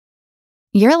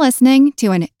You're listening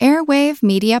to an Airwave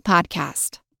Media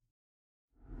Podcast.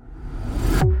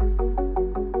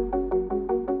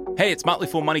 Hey, it's Motley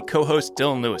Fool Money co-host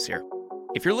Dylan Lewis here.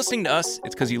 If you're listening to us,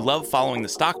 it's because you love following the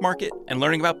stock market and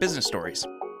learning about business stories.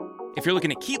 If you're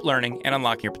looking to keep learning and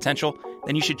unlocking your potential,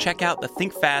 then you should check out the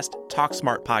Think Fast, Talk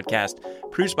Smart podcast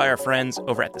produced by our friends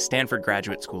over at the Stanford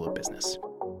Graduate School of Business.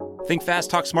 Think Fast,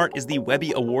 Talk Smart is the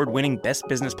Webby Award-winning best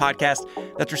business podcast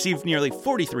that's received nearly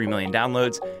 43 million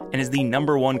downloads and is the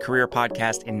 #1 career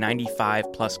podcast in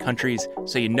 95-plus countries,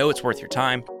 so you know it's worth your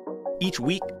time. Each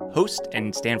week, host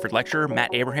and Stanford lecturer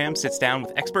Matt Abraham sits down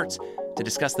with experts to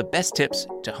discuss the best tips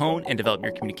to hone and develop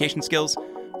your communication skills,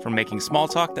 from making small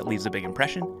talk that leaves a big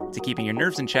impression, to keeping your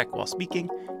nerves in check while speaking,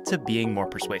 to being more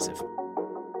persuasive.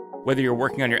 Whether you're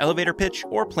working on your elevator pitch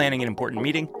or planning an important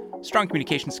meeting, strong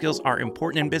communication skills are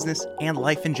important in business and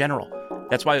life in general.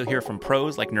 That's why you'll hear from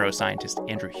pros like neuroscientist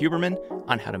Andrew Huberman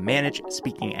on how to manage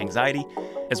speaking anxiety,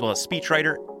 as well as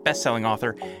speechwriter, best-selling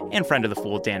author, and friend of the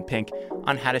Fool Dan Pink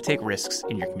on how to take risks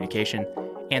in your communication,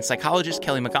 and psychologist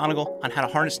Kelly McGonigal on how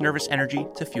to harness nervous energy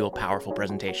to fuel powerful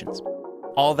presentations.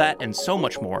 All that and so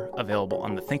much more available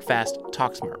on the Think Fast,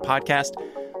 Talk Smart podcast.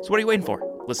 So what are you waiting for?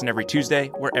 Listen every Tuesday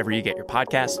wherever you get your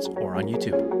podcasts or on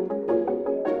YouTube.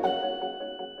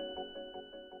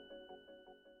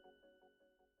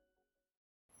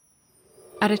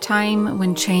 At a time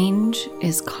when change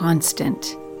is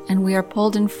constant and we are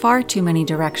pulled in far too many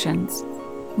directions,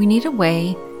 we need a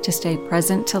way to stay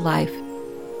present to life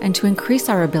and to increase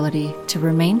our ability to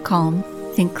remain calm,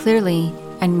 think clearly,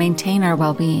 and maintain our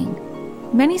well-being.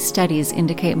 Many studies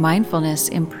indicate mindfulness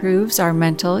improves our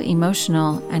mental,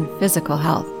 emotional, and physical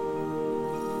health.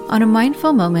 On A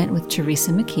Mindful Moment with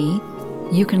Teresa McKee,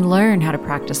 you can learn how to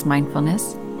practice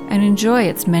mindfulness and enjoy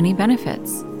its many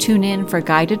benefits. Tune in for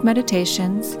guided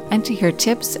meditations and to hear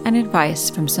tips and advice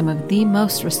from some of the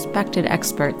most respected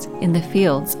experts in the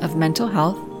fields of mental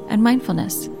health and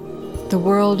mindfulness. The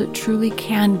world truly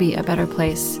can be a better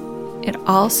place. It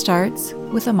all starts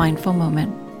with a mindful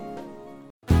moment.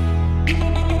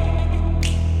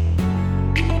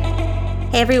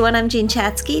 Hey everyone, I'm Jean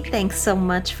Chatzky. Thanks so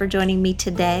much for joining me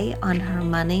today on Her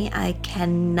Money. I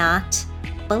cannot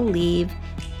believe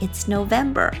it's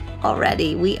November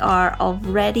already. We are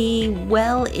already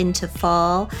well into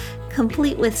fall,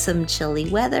 complete with some chilly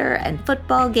weather and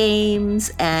football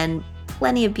games and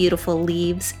plenty of beautiful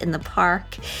leaves in the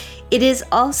park. It is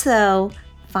also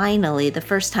finally the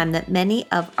first time that many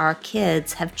of our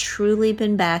kids have truly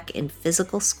been back in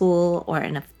physical school or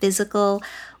in a physical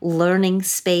learning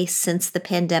space since the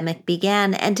pandemic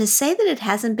began. And to say that it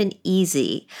hasn't been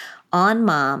easy on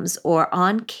moms or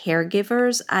on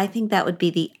caregivers, I think that would be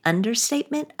the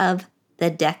understatement of the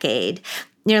decade.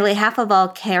 Nearly half of all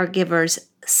caregivers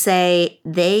say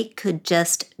they could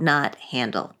just not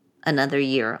handle another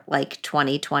year like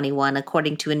 2021,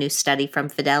 according to a new study from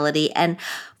Fidelity. And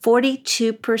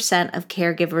 42% of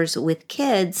caregivers with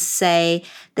kids say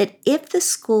that if the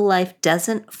school life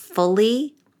doesn't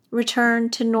fully return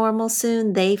to normal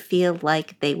soon, they feel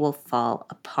like they will fall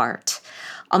apart.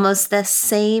 Almost the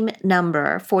same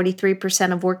number,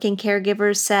 43% of working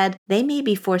caregivers said they may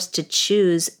be forced to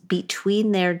choose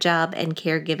between their job and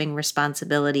caregiving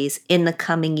responsibilities in the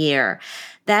coming year.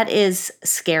 That is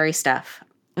scary stuff.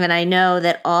 And I know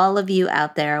that all of you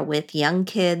out there with young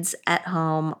kids at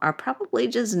home are probably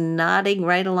just nodding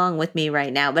right along with me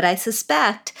right now. But I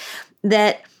suspect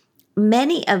that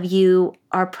many of you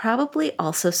are probably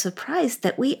also surprised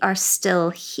that we are still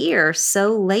here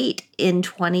so late in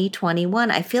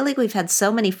 2021. I feel like we've had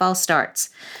so many false starts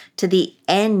to the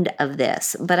end of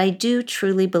this, but I do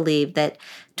truly believe that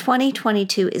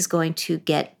 2022 is going to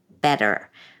get better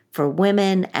for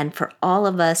women and for all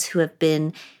of us who have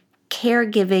been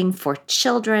caregiving for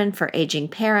children, for aging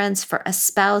parents, for a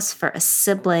spouse, for a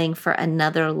sibling, for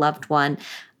another loved one.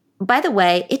 By the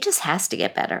way, it just has to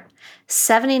get better.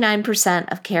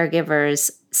 79% of caregivers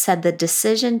said the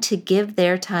decision to give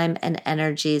their time and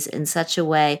energies in such a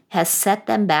way has set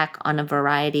them back on a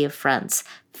variety of fronts: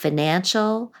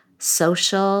 financial,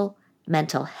 social,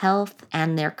 mental health,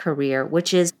 and their career,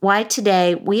 which is why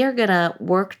today we are going to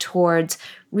work towards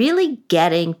really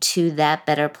getting to that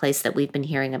better place that we've been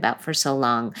hearing about for so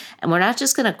long. And we're not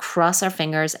just going to cross our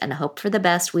fingers and hope for the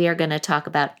best. We are going to talk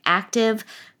about active,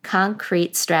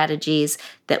 concrete strategies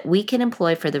that we can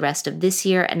employ for the rest of this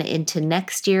year and into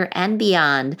next year and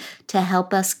beyond to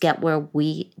help us get where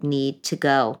we need to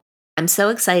go. I'm so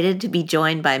excited to be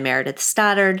joined by Meredith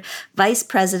Stoddard, Vice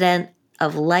President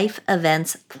of Life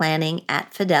Events Planning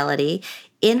at Fidelity.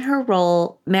 In her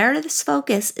role, Meredith's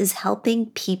focus is helping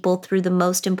people through the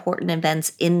most important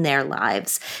events in their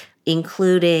lives.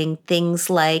 including things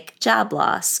like job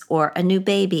loss or a new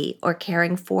baby or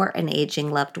caring for an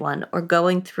aging loved one or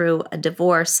going through a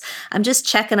divorce. I'm just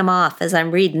checking them off as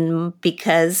I'm reading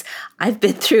because I've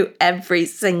been through every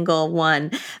single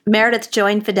one. Meredith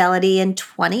joined Fidelity in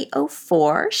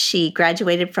 2004. She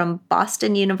graduated from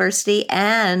Boston University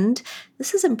and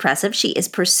this is impressive. She is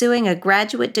pursuing a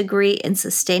graduate degree in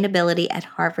sustainability at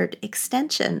Harvard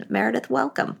Extension. Meredith,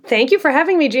 welcome. Thank you for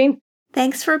having me, Jean.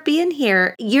 Thanks for being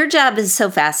here. Your job is so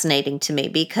fascinating to me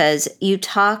because you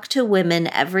talk to women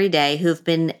every day who've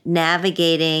been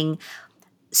navigating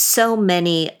so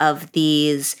many of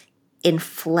these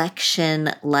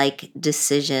inflection-like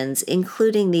decisions,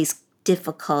 including these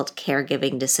difficult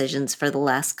caregiving decisions for the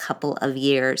last couple of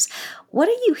years. What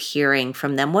are you hearing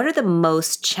from them? What are the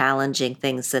most challenging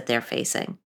things that they're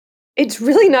facing? It's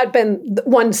really not been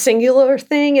one singular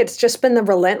thing. It's just been the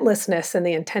relentlessness and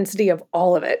the intensity of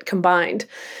all of it combined.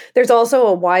 There's also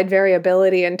a wide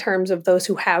variability in terms of those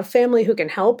who have family who can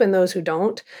help and those who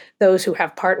don't, those who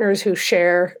have partners who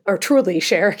share or truly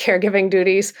share caregiving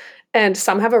duties, and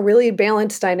some have a really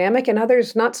balanced dynamic and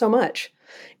others not so much.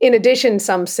 In addition,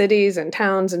 some cities and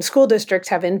towns and school districts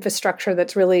have infrastructure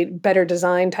that's really better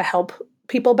designed to help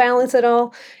people balance it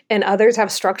all, and others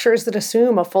have structures that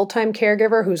assume a full-time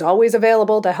caregiver who's always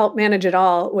available to help manage it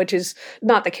all, which is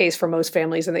not the case for most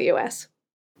families in the U.S.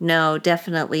 No,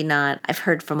 definitely not. I've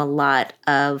heard from a lot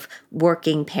of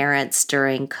working parents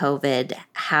during COVID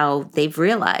how they've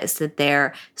realized that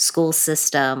their school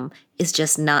system is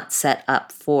just not set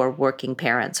up for working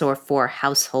parents or for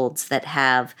households that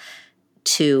have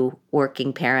two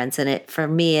working parents. And for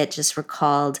me, it just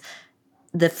recalled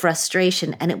the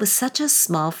frustration. And it was such a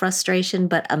small frustration,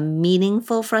 but a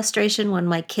meaningful frustration when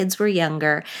my kids were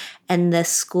younger and the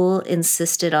school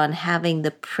insisted on having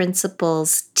the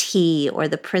principal's tea or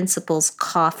the principal's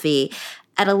coffee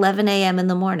at 11 a.m. in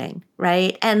the morning,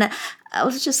 right? And I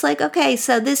was just like, okay,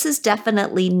 so this is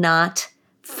definitely not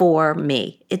for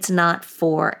me. It's not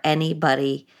for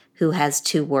anybody who has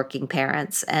two working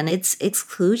parents, and it's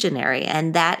exclusionary.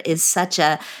 And that is such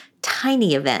a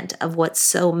tiny event of what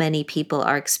so many people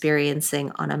are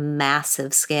experiencing on a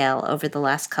massive scale over the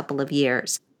last couple of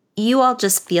years. You all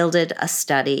just fielded a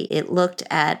study. It looked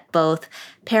at both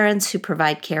parents who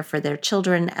provide care for their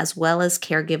children as well as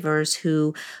caregivers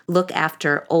who look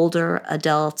after older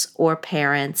adults or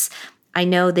parents. I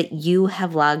know that you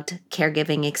have logged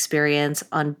caregiving experience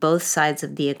on both sides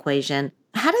of the equation.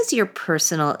 How does your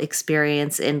personal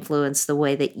experience influence the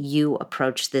way that you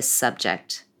approach this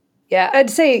subject? Yeah, I'd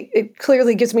say it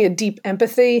clearly gives me a deep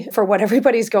empathy for what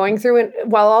everybody's going through. And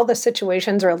while all the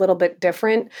situations are a little bit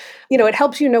different, it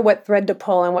helps you know what thread to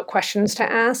pull and what questions to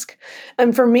ask.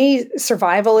 And for me,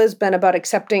 survival has been about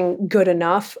accepting good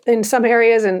enough in some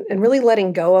areas and really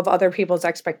letting go of other people's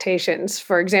expectations.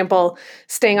 For example,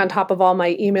 staying on top of all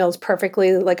my emails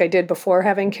perfectly like I did before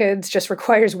having kids just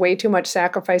requires way too much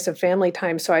sacrifice of family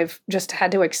time. So I've just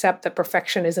had to accept that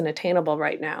perfection isn't attainable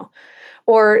right now.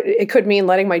 Or it could mean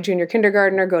letting my junior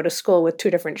kindergartner go to school with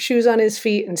two different shoes on his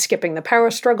feet and skipping the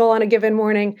power struggle on a given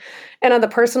morning. And on the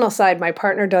personal side, my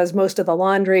partner does most of the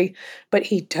laundry, but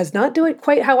he does not do it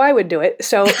quite how I would do it.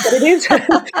 So but it is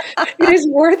it is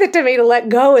worth it to me to let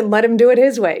go and let him do it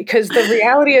his way. Because the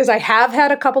reality is I have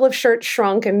had a couple of shirts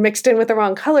shrunk and mixed in with the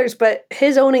wrong colors, but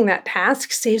his owning that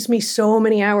task saves me so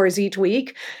many hours each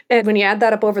week. And when you add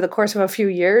that up over the course of a few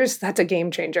years, that's a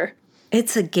game changer.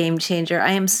 It's a game changer.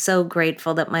 I am so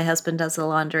grateful that my husband does the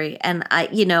laundry. And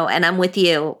and I'm with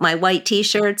you. My white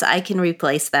t-shirts, I can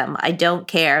replace them. I don't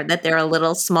care that they're a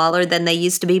little smaller than they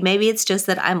used to be. Maybe it's just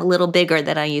that I'm a little bigger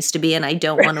than I used to be, and I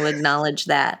don't want to acknowledge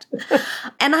that.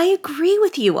 And I agree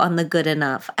with you on the good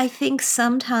enough. I think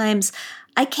sometimes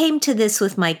I came to this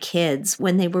with my kids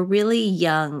when they were really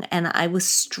young, and I was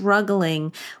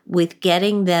struggling with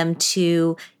getting them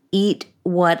to eat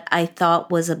what I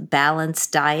thought was a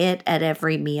balanced diet at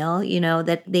every meal,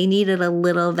 that they needed a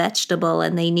little vegetable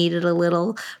and they needed a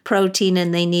little protein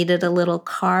and they needed a little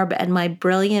carb. And my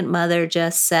brilliant mother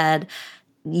just said,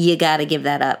 you got to give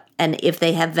that up. And if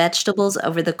they have vegetables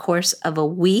over the course of a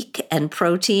week and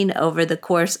protein over the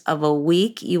course of a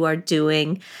week, you are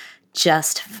doing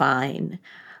just fine.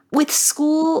 With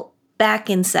school back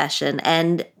in session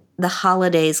and the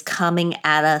holidays coming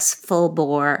at us full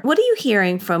bore, what are you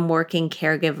hearing from working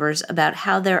caregivers about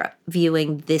how they're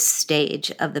viewing this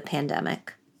stage of the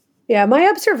pandemic? Yeah, my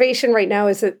observation right now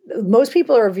is that most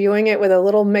people are viewing it with a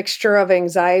little mixture of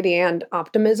anxiety and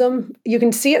optimism. You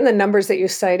can see it in the numbers that you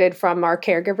cited from our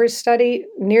caregivers study.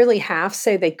 Nearly half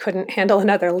say they couldn't handle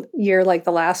another year like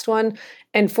the last one.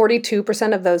 And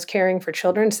 42% of those caring for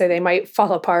children say they might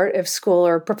fall apart if school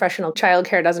or professional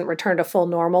childcare doesn't return to full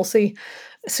normalcy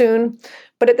soon.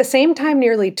 But at the same time,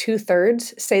 nearly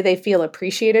two-thirds say they feel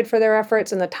appreciated for their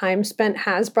efforts and the time spent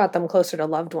has brought them closer to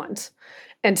loved ones.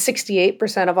 And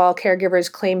 68% of all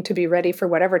caregivers claim to be ready for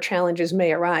whatever challenges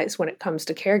may arise when it comes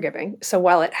to caregiving. So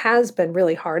while it has been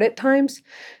really hard at times,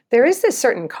 there is this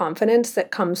certain confidence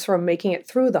that comes from making it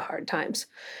through the hard times.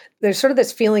 There's sort of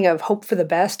this feeling of hope for the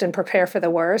best and prepare for the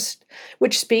worst,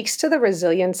 which speaks to the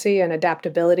resiliency and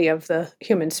adaptability of the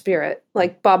human spirit.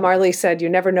 Like Bob Marley said, you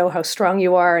never know how strong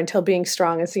you are until being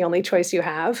strong is the only choice you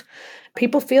have.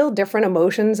 People feel different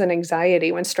emotions and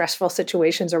anxiety when stressful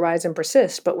situations arise and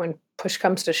persist, but when push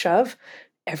comes to shove,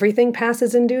 everything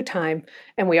passes in due time,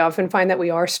 and we often find that we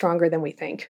are stronger than we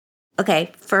think.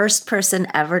 Okay, first person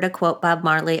ever to quote Bob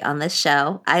Marley on this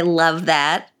show. I love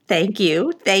that. Thank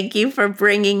you. Thank you for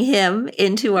bringing him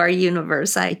into our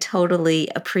universe. I totally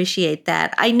appreciate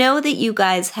that. I know that you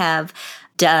guys have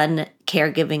done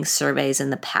caregiving surveys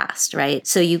in the past, right?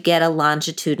 So you get a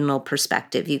longitudinal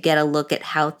perspective. You get a look at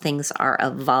how things are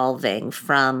evolving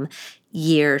from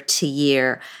year to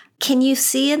year. Can you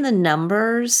see in the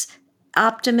numbers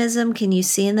optimism? Can you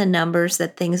see in the numbers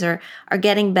that things are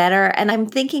getting better? And I'm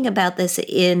thinking about this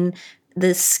in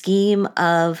the scheme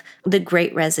of the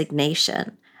Great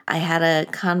Resignation. I had a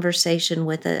conversation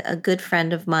with a good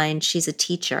friend of mine. She's a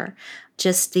teacher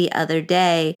just the other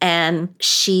day. And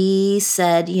she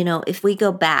said, if we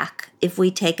go back, if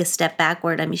we take a step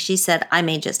backward, she said, I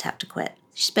may just have to quit.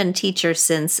 She's been a teacher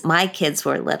since my kids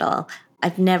were little.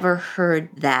 I've never heard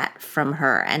that from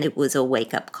her. And it was a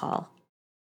wake-up call.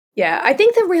 Yeah, I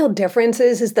think the real difference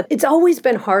is that it's always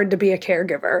been hard to be a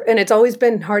caregiver, and it's always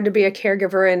been hard to be a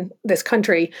caregiver in this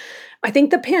country. I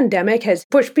think the pandemic has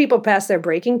pushed people past their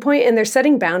breaking point, and they're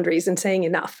setting boundaries and saying,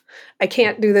 enough. I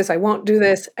can't do this. I won't do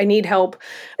this. I need help.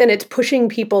 And it's pushing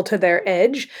people to their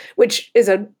edge, which is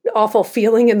an awful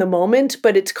feeling in the moment,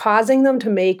 but it's causing them to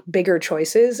make bigger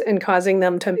choices and causing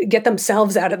them to get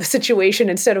themselves out of the situation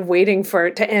instead of waiting for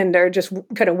it to end or just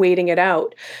kind of waiting it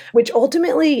out, which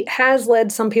ultimately has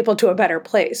led some people to a better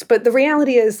place. But the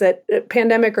reality is that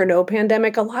pandemic or no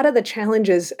pandemic, a lot of the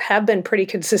challenges have been pretty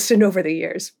consistent over the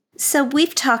years. So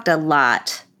we've talked a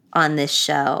lot on this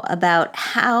show about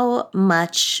how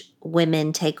much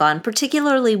women take on,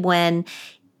 particularly when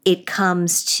it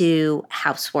comes to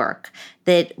housework,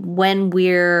 that when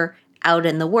we're out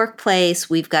in the workplace,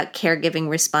 we've got caregiving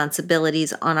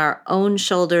responsibilities on our own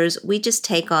shoulders. We just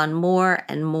take on more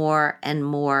and more and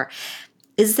more.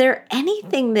 Is there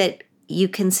anything that you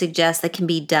can suggest that can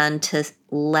be done to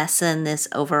lessen this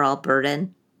overall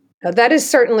burden? That is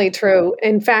certainly true.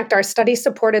 In fact, our study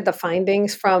supported the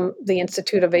findings from the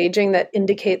Institute of Aging that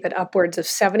indicate that upwards of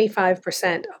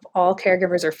 75% of all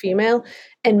caregivers are female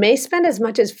and may spend as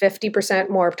much as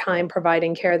 50% more time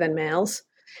providing care than males.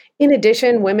 In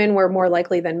addition, women were more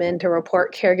likely than men to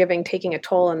report caregiving taking a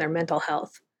toll on their mental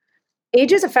health.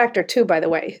 Age is a factor too, by the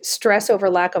way. Stress over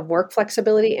lack of work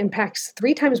flexibility impacts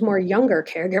 3 times more younger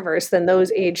caregivers than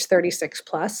those age 36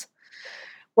 plus.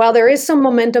 While there is some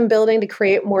momentum building to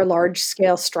create more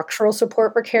large-scale structural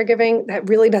support for caregiving, that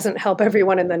really doesn't help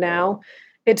everyone in the now.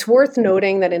 It's worth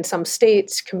noting that in some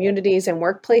states, communities, and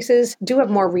workplaces do have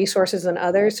more resources than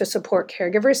others to support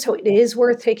caregivers, so it is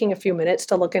worth taking a few minutes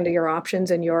to look into your options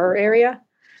in your area.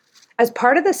 As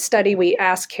part of the study, we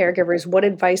asked caregivers what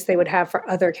advice they would have for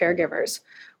other caregivers.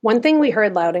 One thing we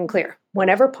heard loud and clear: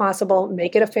 whenever possible,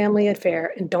 make it a family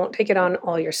affair and don't take it on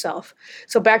all yourself.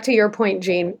 So back to your point,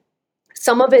 Jean,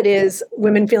 some of it is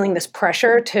women feeling this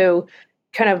pressure to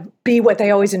kind of be what they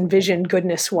always envisioned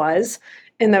goodness was.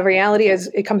 And the reality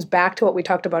is it comes back to what we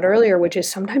talked about earlier, which is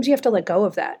sometimes you have to let go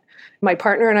of that. My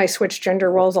partner and I switched gender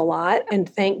roles a lot, and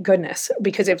thank goodness,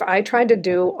 because if I tried to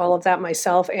do all of that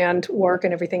myself and work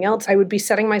and everything else, I would be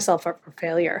setting myself up for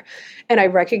failure. And I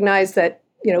recognize that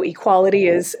equality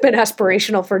has been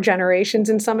aspirational for generations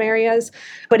in some areas,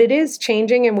 but it is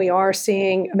changing and we are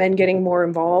seeing men getting more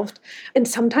involved. And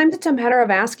sometimes it's a matter of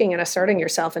asking and asserting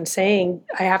yourself and saying,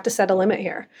 I have to set a limit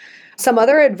here. Some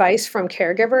other advice from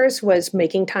caregivers was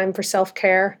making time for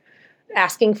self-care,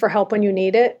 asking for help when you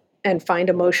need it, and find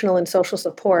emotional and social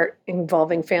support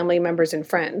involving family members and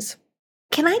friends.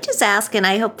 Can I just ask, and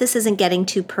I hope this isn't getting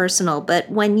too personal,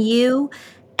 but when you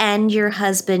and your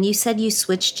husband, you said you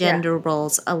switched gender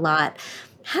roles a lot.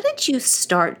 How did you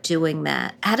start doing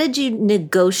that? How did you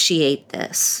negotiate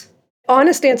this?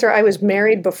 Honest answer, I was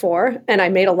married before and I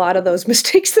made a lot of those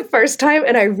mistakes the first time.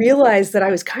 And I realized that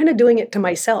I was kind of doing it to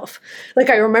myself. Like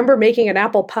I remember making an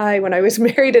apple pie when I was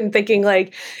married and thinking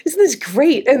like, isn't this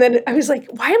great? And then I was like,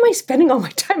 why am I spending all my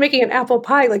time making an apple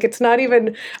pie? Like it's not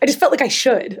even, I just felt like I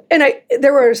should. And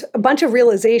there was a bunch of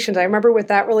realizations. I remember with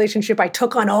that relationship, I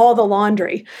took on all the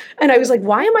laundry. And I was like,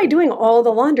 why am I doing all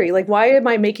the laundry? Like, why am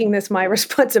I making this my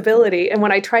responsibility? And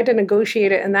when I tried to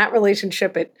negotiate it in that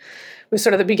relationship, it was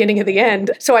sort of the beginning of the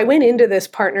end. So I went into this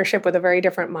partnership with a very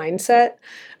different mindset.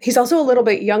 He's also a little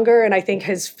bit younger, and I think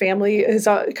his family has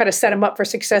kind of set him up for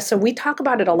success. So we talk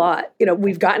about it a lot.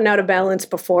 We've gotten out of balance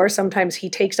before. Sometimes he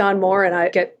takes on more and I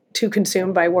get too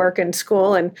consumed by work and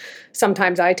school. And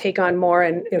sometimes I take on more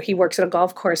and he works at a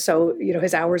golf course. So,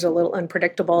 his hours are a little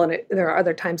unpredictable and there are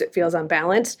other times it feels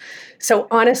unbalanced. So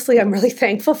honestly, I'm really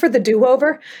thankful for the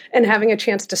do-over and having a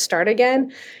chance to start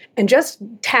again. And just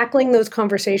tackling those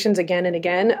conversations again and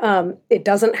again. It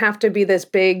doesn't have to be this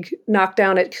big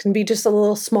knockdown. It can be just a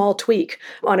little small tweak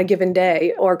on a given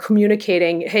day, or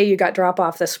communicating, hey, you got drop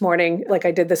off this morning, like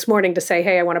I did this morning, to say,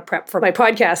 hey, I want to prep for my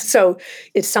podcast. So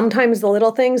it's sometimes the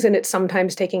little things, and it's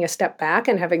sometimes taking a step back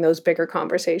and having those bigger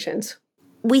conversations.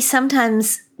 We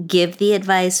sometimes give the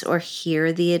advice or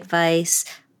hear the advice,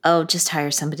 oh, just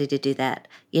hire somebody to do that.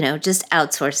 Just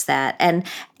outsource that. And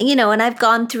I've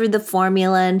gone through the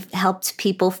formula and helped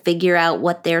people figure out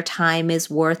what their time is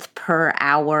worth per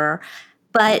hour.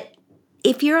 But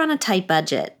if you're on a tight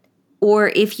budget, or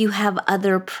if you have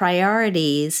other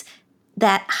priorities,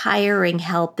 that hiring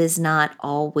help is not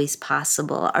always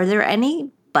possible. Are there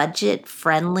any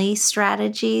budget-friendly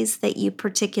strategies that you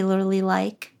particularly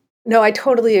like? No, I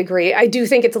totally agree. I do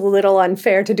think it's a little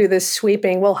unfair to do this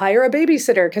sweeping, well, hire a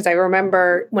babysitter, because I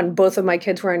remember when both of my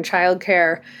kids were in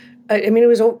childcare, it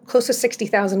was close to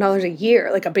 $60,000 a year.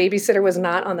 Like a babysitter was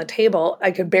not on the table. I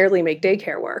could barely make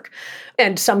daycare work.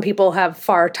 And some people have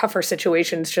far tougher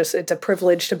situations. Just it's a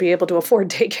privilege to be able to afford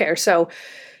daycare. So,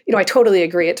 I totally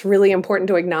agree. It's really important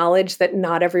to acknowledge that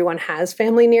not everyone has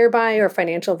family nearby or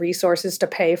financial resources to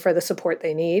pay for the support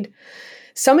they need.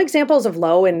 Some examples of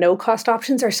low and no cost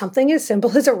options are something as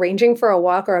simple as arranging for a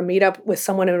walk or a meetup with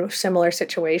someone in a similar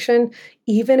situation,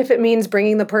 even if it means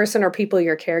bringing the person or people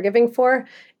you're caregiving for.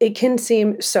 It can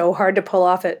seem so hard to pull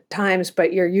off at times,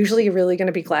 but you're usually really going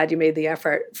to be glad you made the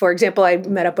effort. For example, I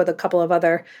met up with a couple of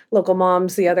other local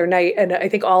moms the other night, and I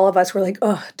think all of us were like,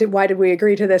 why did we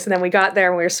agree to this? And then we got there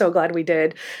and we were so glad we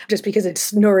did, just because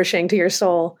it's nourishing to your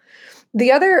soul.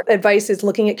 The other advice is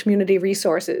looking at community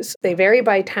resources. They vary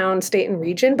by town, state, and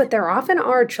region, but there often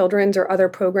are children's or other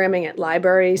programming at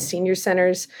libraries, senior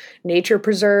centers, nature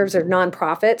preserves, or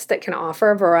nonprofits that can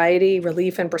offer variety,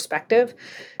 relief, and perspective.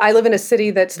 I live in a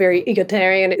city that's very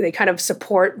egalitarian. They kind of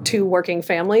support two working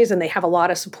families, and they have a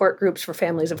lot of support groups for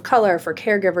families of color, for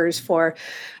caregivers, for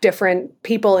different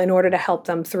people in order to help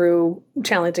them through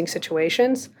challenging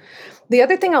situations. The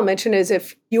other thing I'll mention is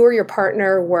if you or your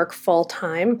partner work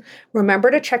full-time, remember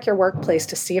to check your workplace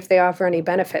to see if they offer any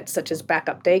benefits, such as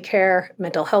backup daycare,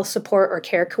 mental health support, or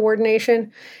care coordination.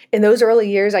 In those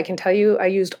early years, I can tell you, I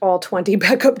used all 20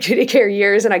 backup daycare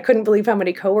years, and I couldn't believe how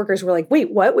many coworkers were like, wait,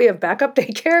 what? We have backup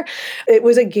daycare? It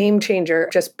was a game changer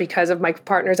just because of my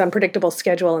partner's unpredictable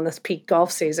schedule in this peak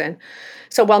golf season.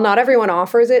 So while not everyone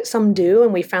offers it, some do,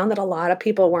 and we found that a lot of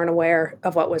people weren't aware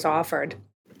of what was offered.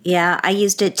 Yeah, I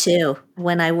used it too.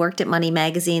 When I worked at Money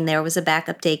Magazine, there was a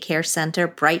backup daycare center,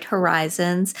 Bright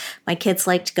Horizons. My kids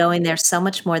liked going there so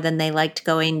much more than they liked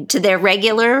going to their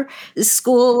regular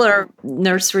school or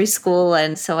nursery school.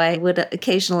 And so I would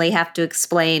occasionally have to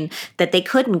explain that they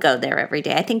couldn't go there every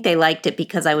day. I think they liked it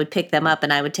because I would pick them up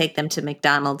and I would take them to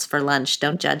McDonald's for lunch.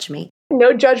 Don't judge me.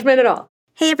 No judgment at all.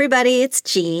 Hey everybody, it's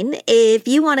Jean. If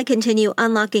you want to continue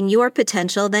unlocking your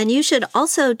potential, then you should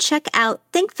also check out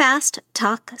Think Fast,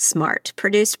 Talk Smart,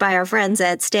 produced by our friends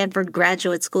at Stanford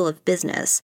Graduate School of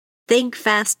Business. Think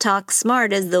Fast, Talk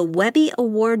Smart is the Webby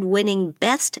Award-winning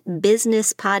Best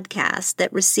Business podcast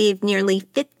that received nearly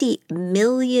 50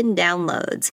 million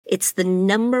downloads. It's the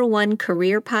 #1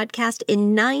 career podcast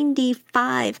in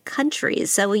 95 countries,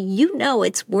 so you know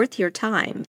it's worth your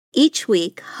time. Each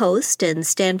week, host and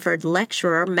Stanford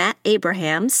lecturer Matt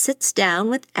Abraham sits down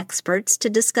with experts to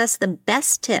discuss the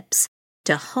best tips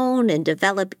to hone and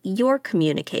develop your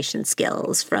communication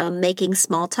skills, from making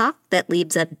small talk that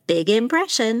leaves a big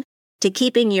impression to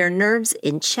keeping your nerves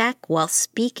in check while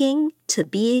speaking to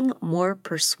being more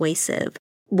persuasive.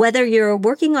 Whether you're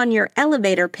working on your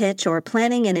elevator pitch or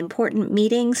planning an important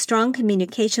meeting, strong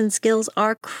communication skills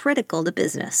are critical to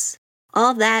business.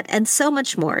 All that and so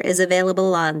much more is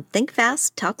available on Think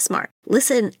Fast, Talk Smart.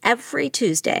 Listen every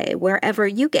Tuesday wherever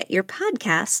you get your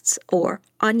podcasts or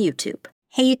on YouTube.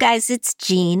 Hey, you guys, it's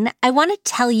Jean. I want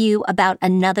to tell you about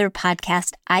another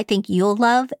podcast I think you'll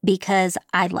love because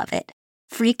I love it.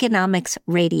 Freakonomics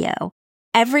Radio.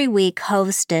 Every week,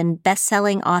 host and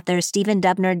best-selling author Stephen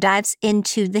Dubner dives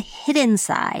into the hidden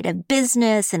side of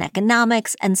business and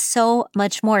economics and so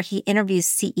much more. He interviews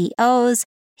CEOs,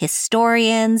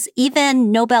 historians,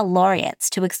 even Nobel laureates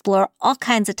to explore all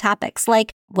kinds of topics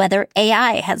like whether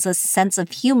AI has a sense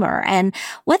of humor and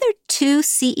whether two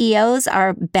CEOs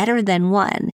are better than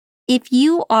one. If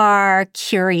you are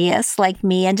curious like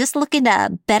me and just looking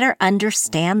to better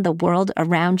understand the world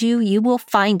around you, you will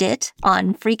find it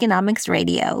on Freakonomics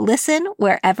Radio. Listen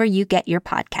wherever you get your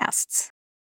podcasts.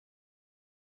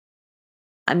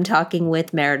 I'm talking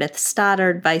with Meredith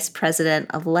Stoddard, Vice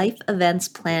President of Life Events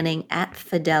Planning at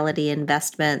Fidelity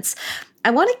Investments.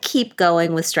 I want to keep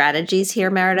going with strategies here,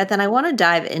 Meredith, and I want to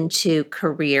dive into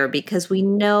career because we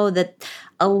know that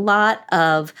a lot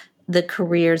of the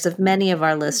careers of many of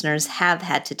our listeners have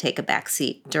had to take a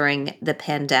backseat during the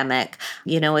pandemic.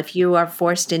 You know, if you are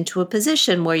forced into a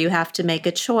position where you have to make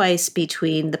a choice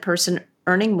between the person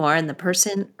earning more and the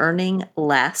person earning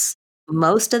less,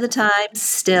 most of the time,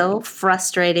 still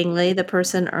frustratingly, the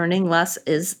person earning less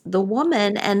is the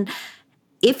woman. And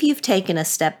if you've taken a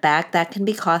step back, that can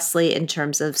be costly in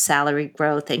terms of salary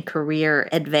growth and career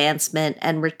advancement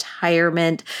and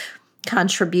retirement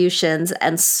contributions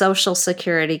and social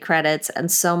security credits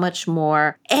and so much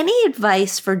more. Any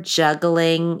advice for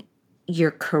juggling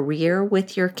your career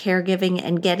with your caregiving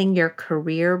and getting your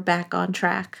career back on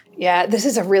track? Yeah, this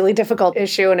is a really difficult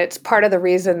issue, and it's part of the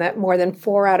reason that more than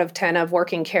 4 out of 10 of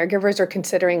working caregivers are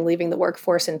considering leaving the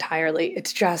workforce entirely.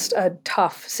 It's just a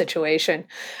tough situation.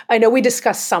 I know we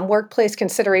discussed some workplace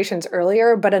considerations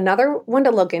earlier, but another one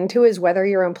to look into is whether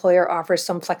your employer offers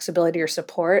some flexibility or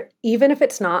support, even if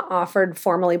it's not offered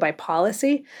formally by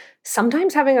policy.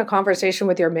 Sometimes having a conversation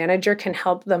with your manager can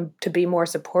help them to be more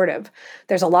supportive.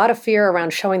 There's a lot of fear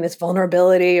around showing this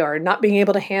vulnerability or not being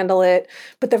able to handle it,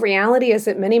 but the reality is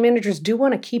that many managers do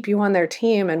want to keep you on their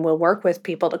team and will work with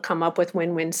people to come up with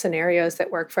win-win scenarios that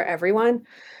work for everyone.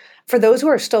 For those who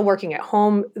are still working at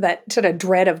home, that sort of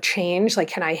dread of change, like,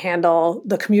 can I handle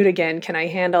the commute again? Can I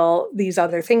handle these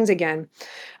other things again?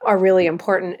 Are really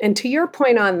important. And to your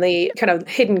point on the kind of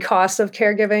hidden costs of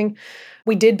caregiving,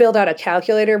 we did build out a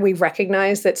calculator. We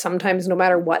recognize that sometimes no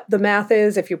matter what the math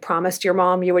is, if you promised your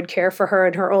mom you would care for her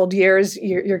in her old years,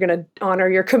 you're going to honor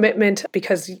your commitment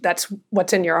because that's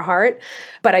what's in your heart.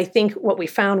 But I think what we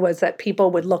found was that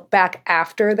people would look back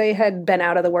after they had been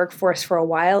out of the workforce for a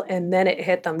while, and then it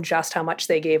hit them just how much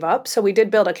they gave up. So we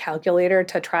did build a calculator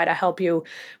to try to help you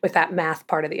with that math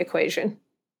part of the equation.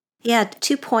 Yeah,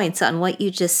 2 points on what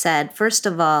you just said. First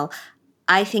of all,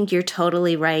 I think you're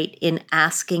totally right in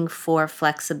asking for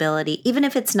flexibility, even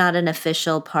if it's not an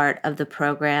official part of the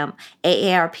program.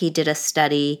 AARP did a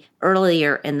study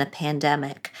earlier in the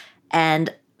pandemic,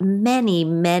 and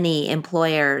many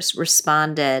employers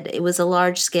responded. It was a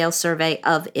large-scale survey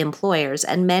of employers,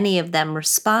 and many of them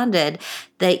responded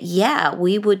that, yeah,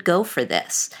 we would go for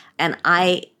this. And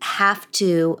I have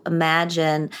to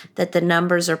imagine that the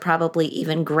numbers are probably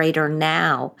even greater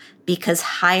now because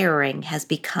hiring has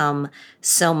become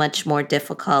so much more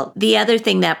difficult. The other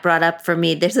thing that brought up for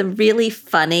me, there's a really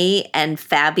funny and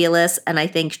fabulous and I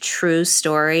think true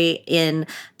story in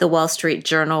the Wall Street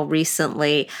Journal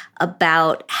recently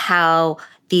about how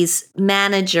these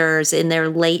managers in their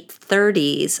late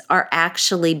 30s are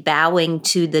actually bowing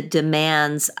to the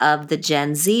demands of the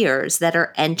Gen Zers that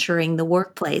are entering the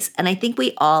workplace. And I think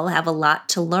we all have a lot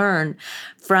to learn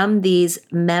from these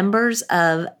members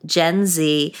of Gen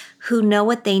Z who know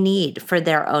what they need for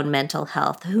their own mental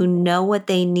health, who know what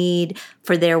they need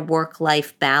for their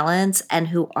work-life balance, and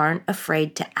who aren't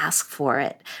afraid to ask for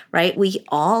it, right? We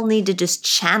all need to just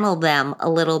channel them a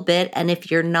little bit. And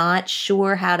if you're not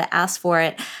sure how to ask for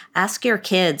it, ask your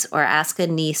kids or ask a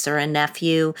niece or a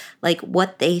nephew, like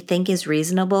what they think is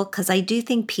reasonable. Because I do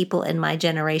think people in my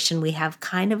generation, we have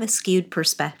kind of a skewed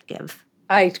perspective.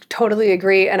 I totally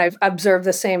agree. And I've observed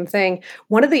the same thing.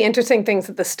 One of the interesting things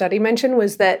that the study mentioned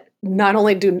was that not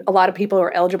only do a lot of people who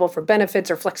are eligible for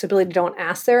benefits or flexibility don't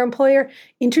ask their employer,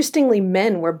 interestingly,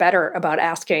 men were better about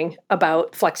asking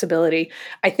about flexibility.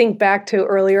 I think back to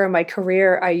earlier in my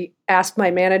career, I asked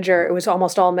my manager, it was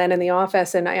almost all men in the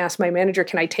office, and I asked my manager,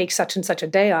 can I take such and such a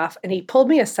day off? And he pulled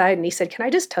me aside and he said, can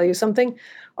I just tell you something?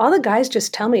 All the guys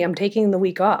just tell me I'm taking the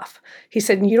week off. He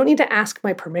said, you don't need to ask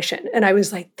my permission. And I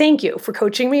was like, thank you for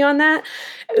coaching me on that.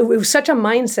 It was such a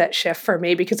mindset shift for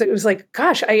me because it was like,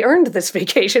 gosh, I earned this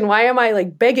vacation. why am I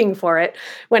like begging for it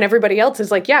when everybody else is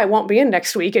like, yeah, I won't be in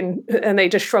next week. And they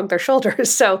just shrug their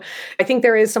shoulders. So I think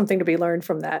there is something to be learned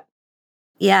from that.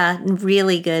 Yeah,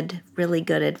 really good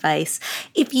advice.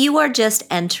 If you are just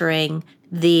entering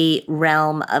the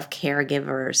realm of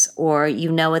caregivers, or you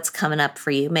know it's coming up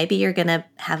for you, maybe you're going to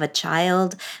have a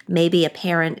child, maybe a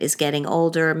parent is getting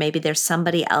older, maybe there's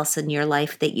somebody else in your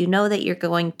life that you know that you're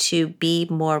going to be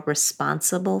more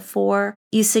responsible for,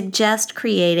 you suggest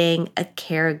creating a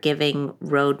caregiving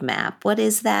roadmap. What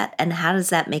is that, and how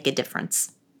does that make a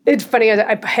difference? It's funny,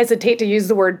 I hesitate to use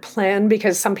the word plan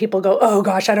because some people go, oh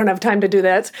gosh, I don't have time to do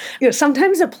that.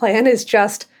 Sometimes a plan is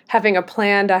just having a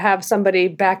plan to have somebody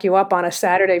back you up on a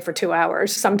Saturday for 2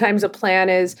 hours. Sometimes a plan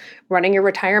is running your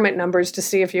retirement numbers to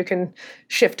see if you can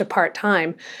shift to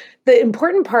part-time. The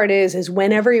important part is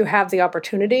whenever you have the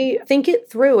opportunity, think it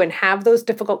through and have those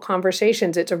difficult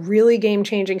conversations. It's a really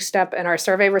game-changing step, and our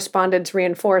survey respondents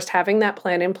reinforced having that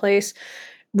plan in place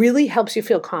really helps you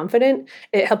feel confident.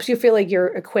 It helps you feel like you're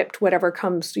equipped whatever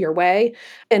comes your way,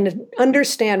 and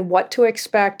understand what to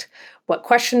expect, what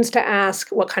questions to ask,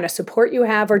 what kind of support you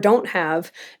have or don't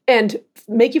have, and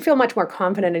make you feel much more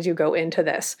confident as you go into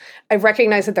this. I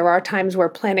recognize that there are times where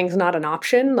planning is not an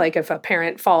option, like if a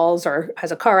parent falls or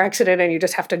has a car accident and you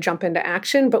just have to jump into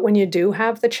action. But when you do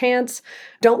have the chance,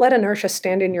 don't let inertia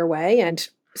stand in your way and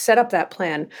set up that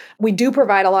plan. We do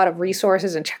provide a lot of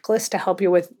resources and checklists to help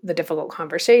you with the difficult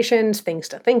conversations, things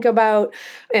to think about,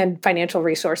 and financial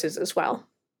resources as well.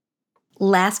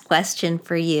 Last question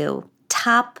for you.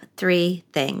 Top 3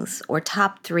 things or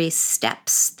top 3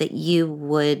 steps that you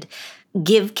would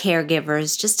give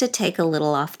caregivers just to take a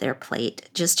little off their plate,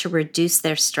 just to reduce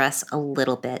their stress a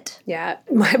little bit? Yeah,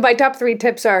 my top 3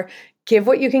 tips are give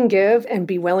what you can give and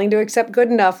be willing to accept good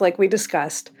enough, like we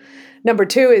discussed. Number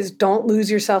 2 is don't lose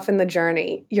yourself in the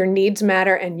journey. Your needs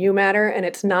matter and you matter, and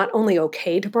it's not only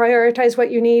okay to prioritize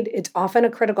what you need, it's often a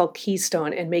critical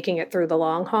keystone in making it through the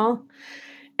long haul.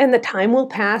 And the time will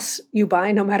pass you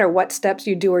by no matter what steps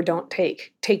you do or don't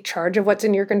take. Take charge of what's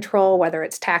in your control, whether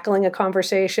it's tackling a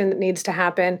conversation that needs to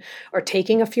happen or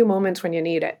taking a few moments when you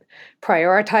need it.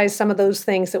 Prioritize some of those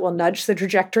things that will nudge the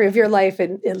trajectory of your life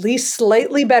in at least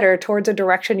slightly better towards a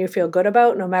direction you feel good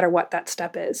about, no matter what that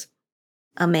step is.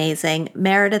 Amazing.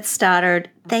 Meredith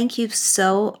Stoddard, thank you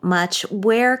so much.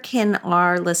 Where can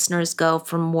our listeners go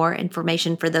for more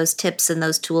information for those tips and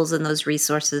those tools and those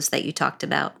resources that you talked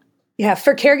about? Yeah,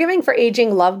 for caregiving for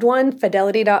aging loved one,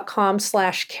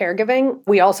 fidelity.com/caregiving.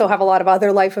 We also have a lot of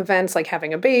other life events like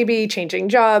having a baby, changing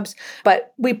jobs,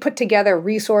 but we put together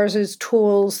resources,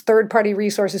 tools, third-party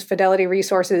resources, Fidelity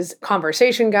resources,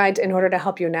 conversation guides in order to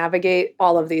help you navigate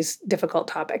all of these difficult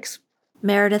topics.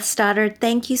 Meredith Stoddard,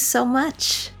 thank you so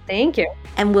much. Thank you.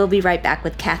 And we'll be right back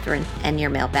with Catherine and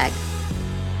your mailbag.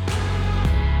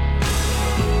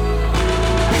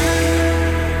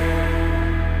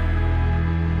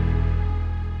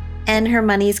 And Her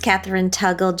Money's Catherine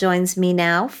Tuggle joins me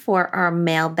now for our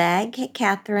mailbag. Hey,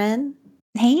 Catherine.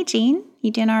 Hey, Jean.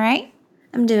 You doing all right?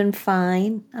 I'm doing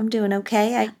fine. I'm doing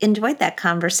okay. I enjoyed that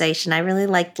conversation. I really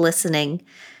liked listening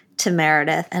to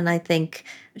Meredith, and I think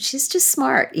she's just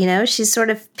smart. She's sort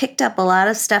of picked up a lot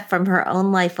of stuff from her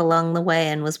own life along the way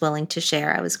and was willing to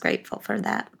share. I was grateful for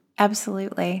that.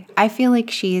 Absolutely. I feel like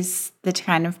she's the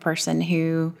kind of person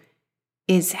who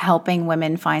is helping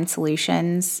women find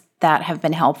solutions that have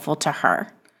been helpful to her.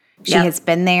 She has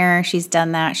been there. She's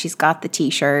done that. She's got the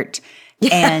T-shirt.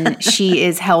 And she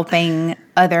is helping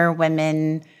other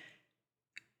women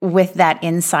with that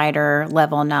insider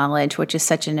level knowledge, which is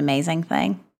such an amazing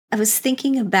thing. I was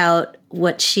thinking about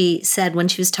what she said when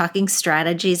she was talking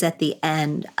strategies at the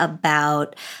end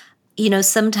about,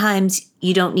 sometimes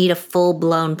you don't need a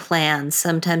full-blown plan.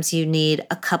 Sometimes you need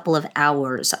a couple of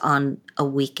hours on a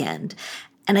weekend.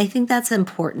 And I think that's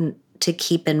important to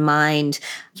keep in mind.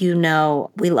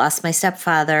 We lost my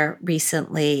stepfather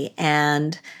recently,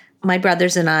 and my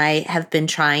brothers and I have been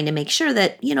trying to make sure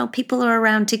that, people are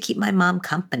around to keep my mom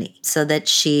company so that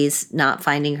she's not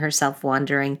finding herself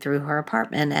wandering through her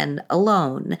apartment and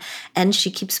alone. And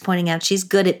she keeps pointing out she's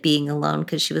good at being alone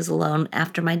because she was alone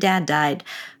after my dad died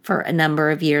for a number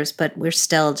of years, but we're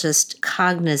still just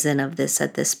cognizant of this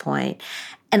at this point.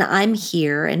 And I'm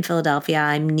here in Philadelphia,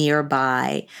 I'm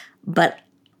nearby, but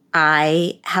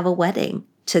I have a wedding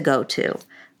to go to.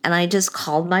 And I just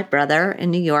called my brother in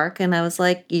New York and I was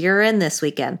like, you're in this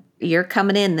weekend. You're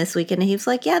coming in this weekend. And he was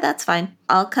like, yeah, that's fine.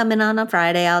 I'll come in on a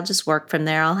Friday. I'll just work from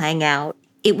there. I'll hang out.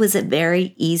 It was a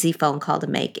very easy phone call to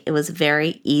make. It was a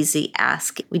very easy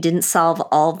ask. We didn't solve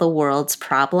all the world's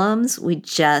problems. We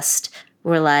just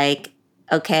were like,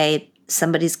 okay,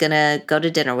 somebody's going to go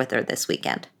to dinner with her this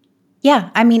weekend.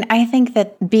 Yeah, I mean, I think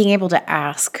that being able to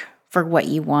ask for what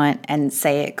you want and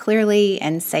say it clearly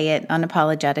and say it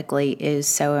unapologetically is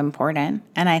so important.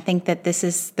 And I think that this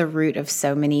is the root of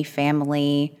so many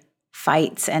family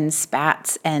fights and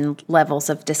spats and levels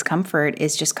of discomfort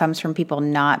is just comes from people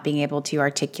not being able to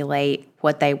articulate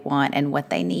what they want and what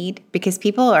they need, because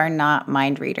people are not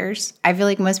mind readers. I feel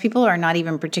like most people are not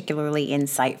even particularly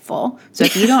insightful. So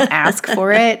if you don't ask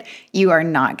for it, you are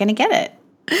not going to get it.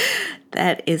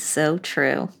 That is so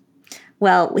true.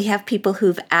 Well, we have people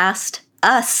who've asked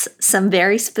us some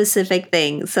very specific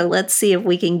things. So let's see if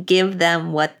we can give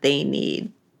them what they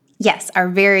need. Yes, our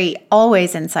very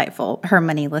always insightful Her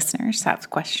Money listeners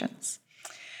have questions.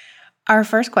 Our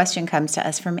first question comes to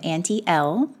us from Auntie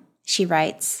L. She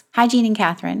writes, "Hi, Jean and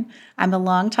Catherine. I'm a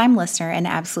longtime listener and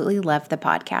absolutely love the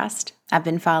podcast. I've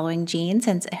been following Jean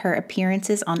since her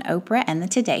appearances on Oprah and The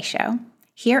Today Show.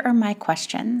 Here are my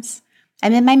questions.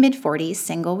 I'm in my mid-40s,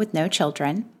 single with no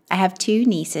children. I have 2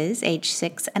 nieces, aged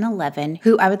 6 and 11,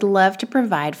 who I would love to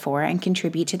provide for and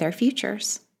contribute to their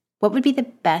futures. What would be the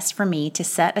best for me to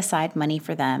set aside money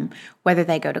for them, whether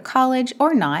they go to college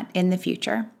or not in the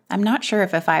future? I'm not sure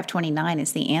if a 529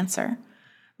 is the answer.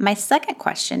 My second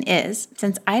question is,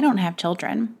 since I don't have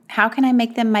children, how can I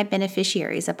make them my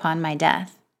beneficiaries upon my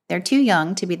death? They're too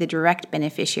young to be the direct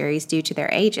beneficiaries due to their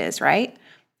ages, right?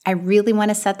 I really want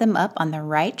to set them up on the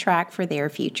right track for their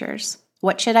futures.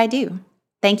 What should I do?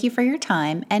 Thank you for your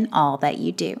time and all that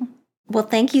you do." Well,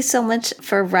 thank you so much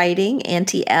for writing,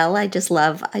 Auntie L. I'm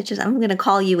going to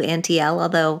call you Auntie L,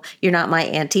 although you're not my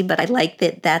auntie, but I like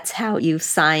that that's how you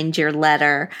signed your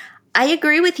letter. I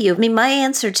agree with you. I mean, my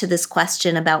answer to this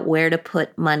question about where to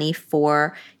put money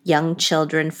for young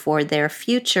children for their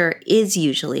future is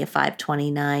usually a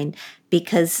 529,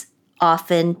 because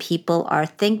often people are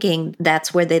thinking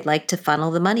that's where they'd like to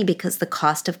funnel the money because the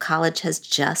cost of college has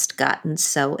just gotten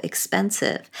so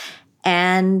expensive.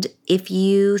 And if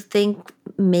you think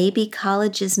maybe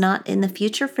college is not in the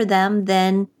future for them,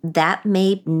 then that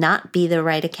may not be the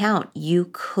right account. You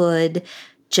could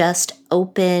just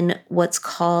open what's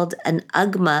called an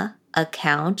UGMA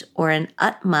account or an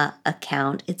UTMA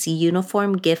account. It's a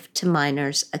Uniform Gift to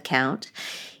Minors account.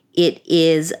 It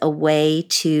is a way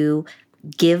to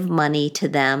give money to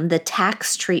them. The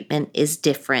tax treatment is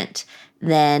different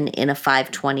than in a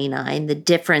 529. The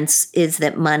difference is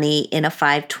that money in a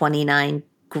 529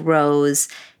 grows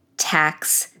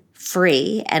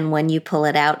tax-free, and when you pull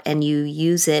it out and you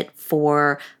use it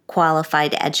for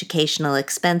qualified educational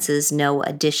expenses, no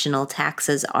additional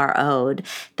taxes are owed.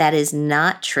 That is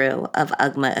not true of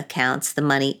UGMA accounts. The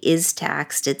money is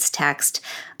taxed. It's taxed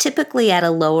typically at a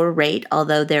lower rate,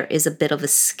 although there is a bit of a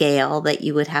scale that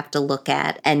you would have to look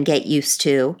at and get used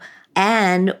to.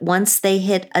 And once they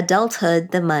hit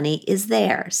adulthood, the money is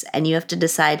theirs, and you have to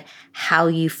decide how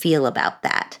you feel about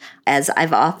that. As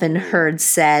I've often heard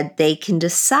said, they can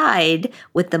decide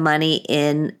with the money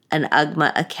in an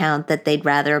UGMA account that they'd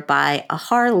rather buy a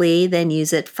Harley than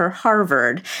use it for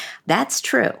Harvard. That's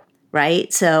true,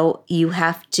 right? So you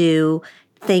have to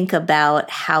think about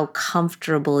how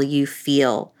comfortable you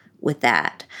feel with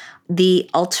that. The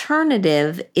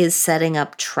alternative is setting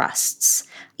up trusts.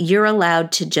 You're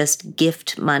allowed to just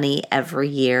gift money every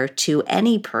year to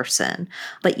any person,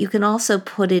 but you can also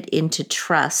put it into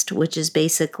trust, which is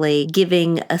basically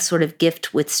giving a sort of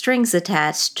gift with strings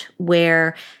attached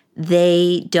where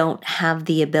they don't have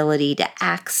the ability to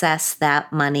access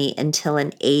that money until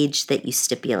an age that you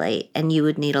stipulate, and you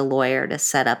would need a lawyer to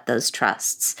set up those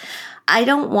trusts. I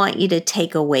don't want you to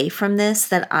take away from this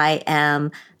that I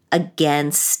am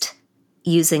against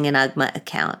using an UGMA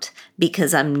account,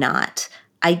 because I'm not.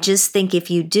 I just think if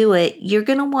you do it, you're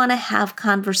going to want to have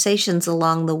conversations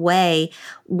along the way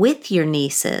with your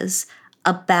nieces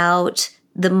about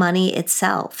the money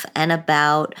itself and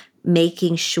about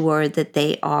making sure that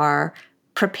they are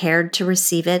prepared to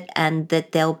receive it and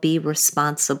that they'll be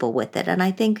responsible with it. And I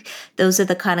think those are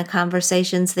the kind of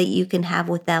conversations that you can have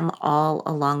with them all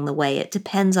along the way. It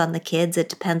depends on the kids. It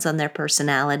depends on their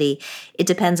personality. It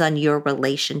depends on your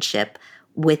relationship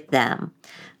with them.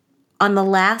 On the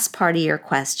last part of your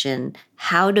question,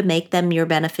 how to make them your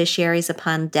beneficiaries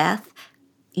upon death,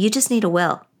 you just need a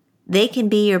will. They can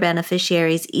be your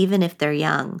beneficiaries even if they're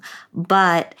young.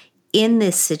 But in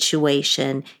this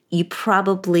situation, you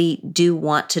probably do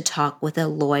want to talk with a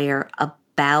lawyer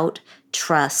about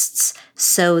trusts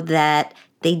so that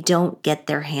they don't get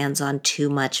their hands on too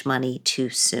much money too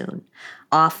soon.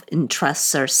 often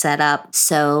trusts are set up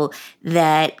so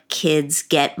that kids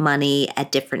get money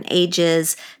at different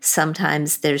ages.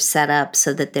 Sometimes they're set up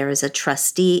so that there is a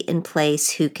trustee in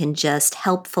place who can just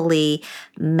helpfully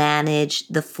manage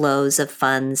the flows of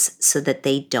funds so that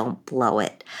they don't blow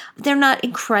it. They're not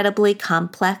incredibly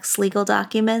complex legal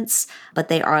documents, but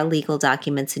they are legal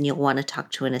documents, and you'll want to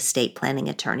talk to an estate planning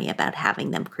attorney about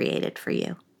having them created for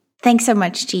you. Thanks so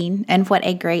much, Jean, and what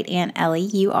a great Aunt Ellie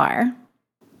you are.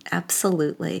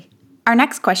 Absolutely. Our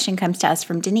next question comes to us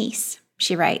from Denise.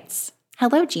 She writes,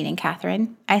 "Hello, Jean and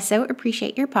Catherine. I so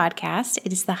appreciate your podcast.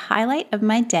 It is the highlight of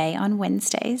my day on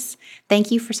Wednesdays. Thank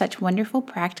you for such wonderful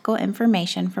practical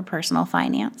information for personal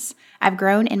finance. I've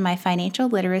grown in my financial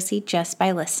literacy just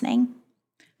by listening.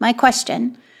 My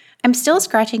question: I'm still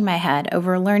scratching my head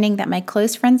over learning that my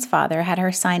close friend's father had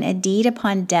her sign a deed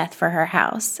upon death for her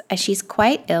house, as she's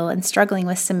quite ill and struggling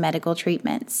with some medical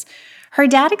treatments. Her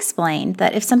dad explained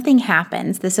that if something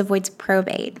happens, this avoids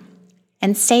probate,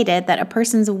 and stated that a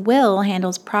person's will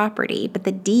handles property, but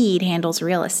the deed handles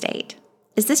real estate.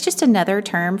 Is this just another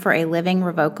term for a living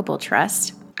revocable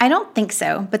trust? I don't think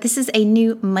so, but this is a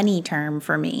new money term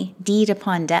for me, deed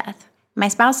upon death. My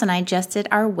spouse and I just did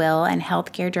our will and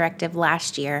healthcare directive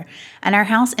last year, and our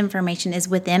house information is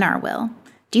within our will.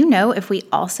 Do you know if we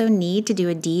also need to do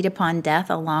a deed upon death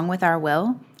along with our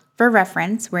will? For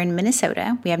reference, we're in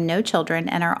Minnesota, we have no children,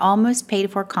 and our almost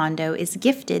paid-for condo is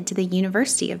gifted to the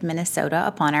University of Minnesota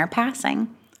upon our passing.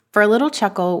 For a little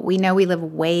chuckle, we know we live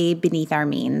way beneath our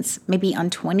means, maybe on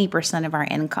 20% of our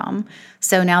income.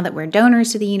 So now that we're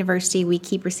donors to the university, we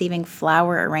keep receiving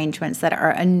flower arrangements that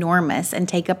are enormous and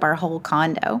take up our whole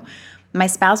condo. My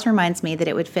spouse reminds me that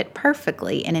it would fit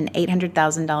perfectly in an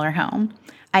 $800,000 home.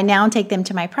 I now take them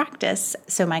to my practice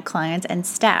so my clients and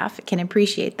staff can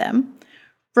appreciate them.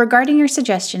 Regarding your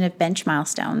suggestion of bench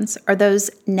milestones, are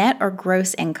those net or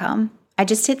gross income? I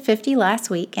just hit 50 last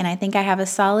week, and I think I have a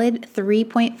solid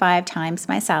 3.5 times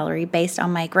my salary based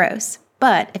on my gross.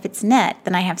 But if it's net,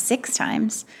 then I have 6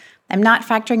 times. I'm not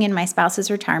factoring in my spouse's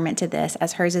retirement to this,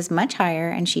 as hers is much higher,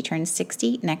 and she turns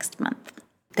 60 next month.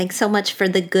 Thanks so much for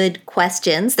the good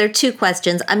questions. There are 2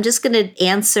 questions. I'm just going to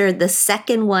answer the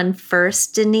second one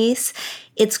first, Denise.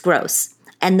 It's gross.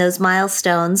 And those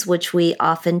milestones, which we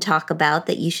often talk about,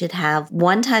 that you should have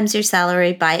 1 times your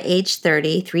salary by age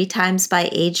 30, 3 times by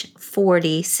age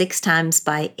 40, 6 times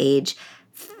by age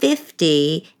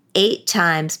 50, 8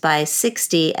 times by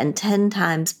 60, and 10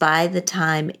 times by the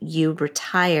time you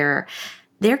retire.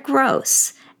 They're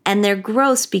gross. And they're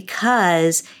gross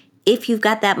because if you've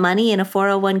got that money in a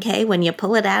 401k, when you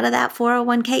pull it out of that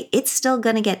 401k, it's still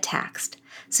going to get taxed.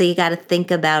 So you got to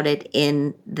think about it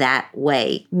in that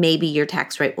way. Maybe your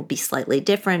tax rate will be slightly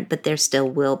different, but there still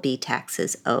will be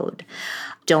taxes owed.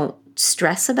 Don't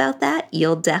stress about that.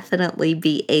 You'll definitely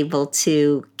be able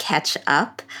to catch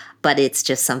up, but it's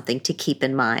just something to keep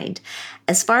in mind.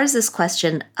 As far as this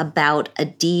question about a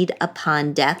deed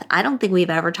upon death, I don't think we've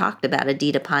ever talked about a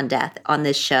deed upon death on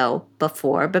this show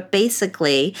before, but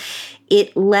basically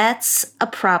it lets a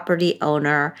property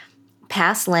owner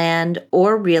pass land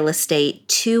or real estate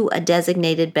to a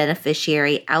designated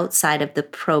beneficiary outside of the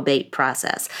probate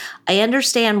process. I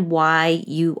understand why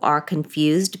you are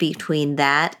confused between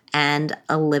that and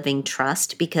a living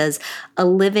trust, because a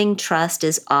living trust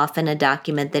is often a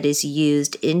document that is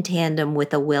used in tandem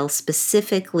with a will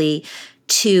specifically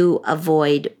to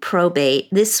avoid probate.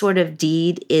 This sort of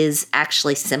deed is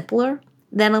actually simpler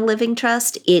than a living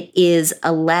trust. It is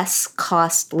a less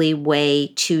costly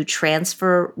way to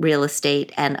transfer real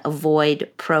estate and avoid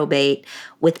probate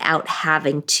without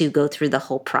having to go through the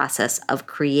whole process of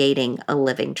creating a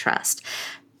living trust.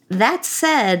 That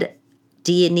said,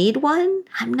 do you need one?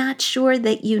 I'm not sure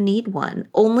that you need one.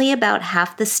 Only about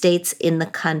half the states in the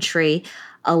country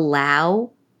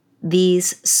allow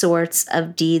these sorts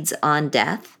of deeds on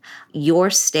death. Your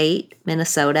state,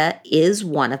 Minnesota, is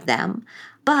one of them.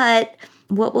 But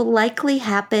what will likely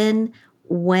happen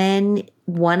when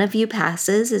one of you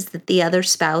passes is that the other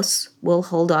spouse will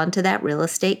hold on to that real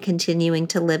estate, continuing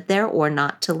to live there or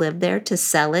not to live there, to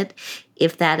sell it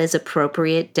if that is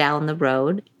appropriate down the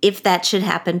road. If that should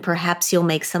happen, perhaps you'll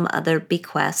make some other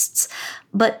bequests.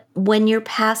 But when you're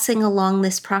passing along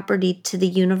this property to the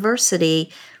university,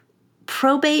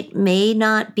 probate may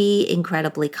not be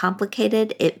incredibly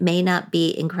complicated, it may not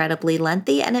be incredibly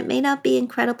lengthy, and it may not be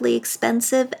incredibly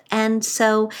expensive. And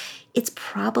so it's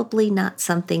probably not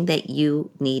something that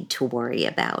you need to worry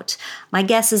about. My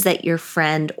guess is that your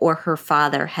friend or her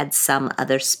father had some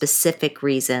other specific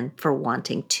reason for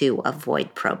wanting to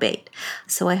avoid probate.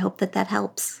 So I hope that that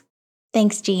helps.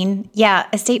 Thanks, Jean. Yeah,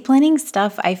 estate planning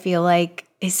stuff, I feel like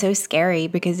is so scary,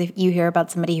 because if you hear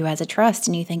about somebody who has a trust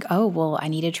and you think, oh, well, I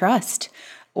need a trust,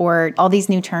 or all these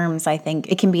new terms, I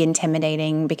think it can be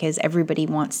intimidating because everybody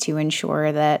wants to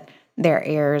ensure that their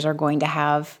heirs are going to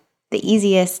have the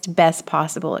easiest, best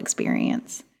possible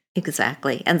experience.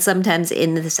 Exactly. And sometimes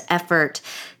in this effort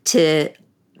to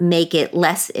make it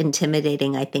less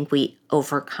intimidating, I think we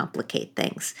overcomplicate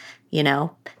things. You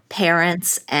know,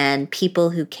 parents and people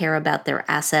who care about their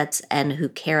assets and who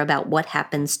care about what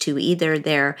happens to either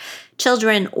their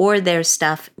children or their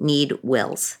stuff need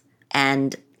wills.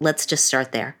 And let's just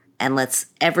start there. And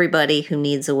everybody who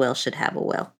needs a will should have a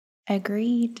will.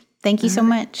 Agreed. Thank you so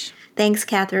much. Thanks,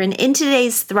 Catherine. In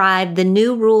today's Thrive, the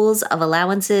new rules of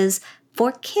allowances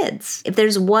for kids. If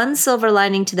there's one silver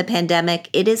lining to the pandemic,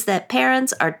 it is that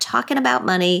parents are talking about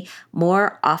money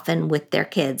more often with their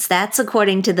kids. That's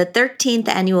according to the 13th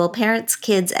annual Parents,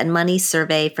 Kids, and Money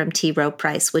survey from T. Rowe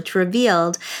Price, which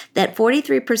revealed that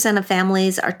 43% of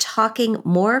families are talking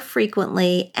more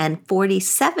frequently and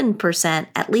 47%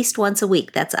 at least once a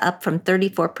week. That's up from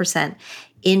 34%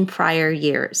 in prior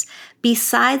years.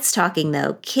 Besides talking,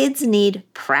 though, kids need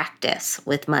practice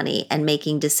with money and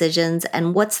making decisions.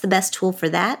 And what's the best tool for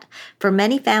that? For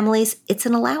many families, it's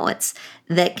an allowance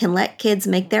that can let kids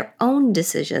make their own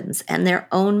decisions and their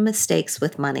own mistakes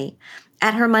with money.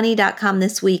 At hermoney.com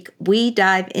this week, we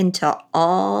dive into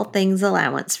all things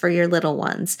allowance for your little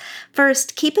ones.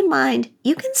 First, keep in mind,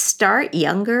 you can start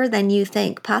younger than you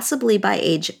think, possibly by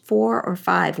age 4 or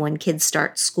 5 when kids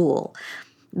start school.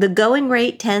 The going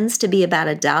rate tends to be about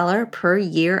 $1 per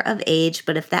year of age,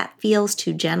 but if that feels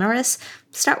too generous,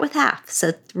 start with half,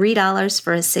 so $3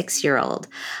 for a 6-year-old.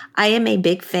 I am a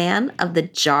big fan of the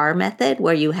jar method,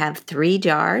 where you have 3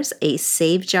 jars, a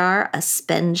save jar, a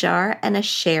spend jar, and a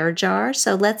share jar.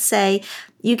 So let's say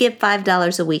you give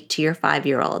 $5 a week to your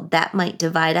 5-year-old. That might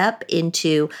divide up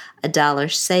into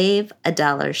 $1 save,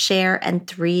 $1 share, and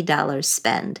 $3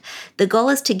 spend. The goal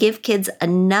is to give kids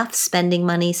enough spending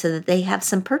money so that they have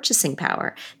some purchasing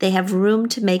power. They have room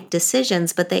to make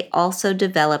decisions, but they also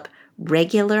develop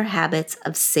regular habits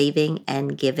of saving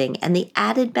and giving. And the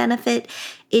added benefit,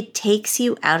 it takes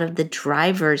you out of the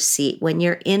driver's seat when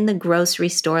you're in the grocery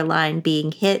store line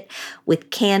being hit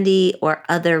with candy or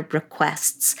other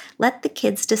requests. Let the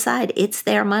kids decide. It's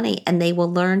their money, and they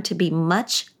will learn to be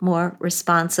much more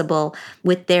responsible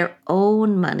with their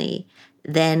own money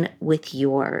than with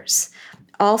yours.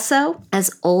 Also,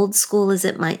 as old school as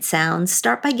it might sound,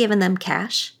 start by giving them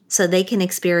cash so they can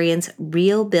experience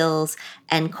real bills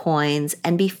and coins.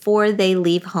 And before they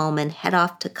leave home and head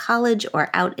off to college or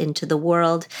out into the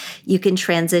world, you can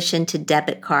transition to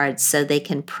debit cards so they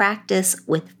can practice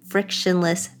with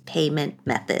frictionless payment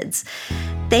methods.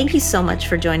 Thank you so much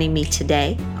for joining me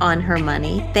today on Her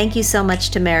Money. Thank you so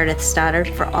much to Meredith Stoddard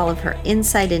for all of her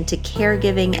insight into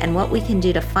caregiving and what we can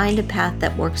do to find a path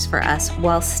that works for us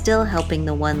while still helping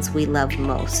the ones we love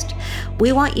most.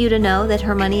 We want you to know that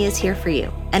Her Money is here for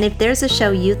you. And if there's a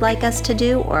show you'd like us to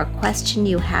do or a question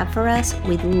you have for us,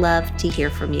 we'd love to hear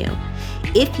from you.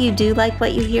 If you do like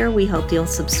what you hear, we hope you'll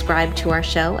subscribe to our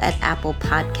show at Apple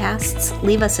Podcasts.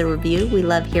 Leave us a review. We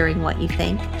love hearing what you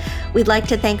think. We'd like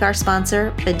to thank our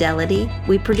sponsor, Fidelity.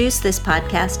 We produce this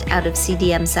podcast out of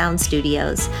CDM Sound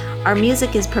Studios. Our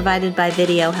music is provided by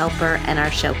Video Helper, and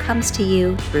our show comes to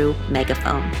you through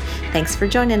Megaphone. Thanks for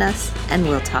joining us, and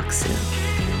we'll talk soon.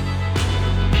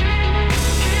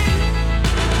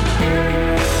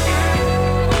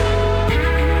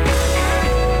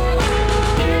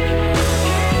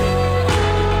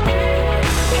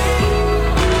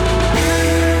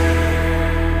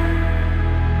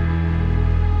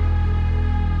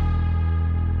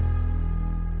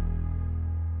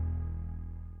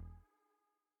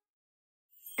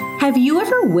 Have you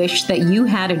ever wished that you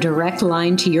had a direct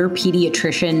line to your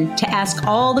pediatrician to ask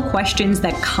all the questions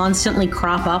that constantly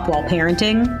crop up while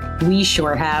parenting? We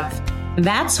sure have.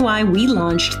 That's why we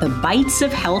launched the Bites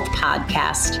of Health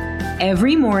podcast.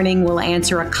 Every morning, we'll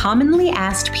answer a commonly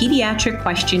asked pediatric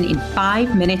question in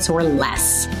 5 minutes or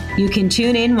less. You can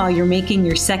tune in while you're making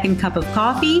your second cup of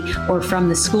coffee or from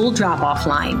the school drop-off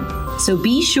line. So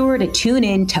be sure to tune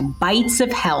in to Bites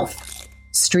of Health,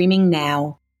 streaming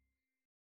now.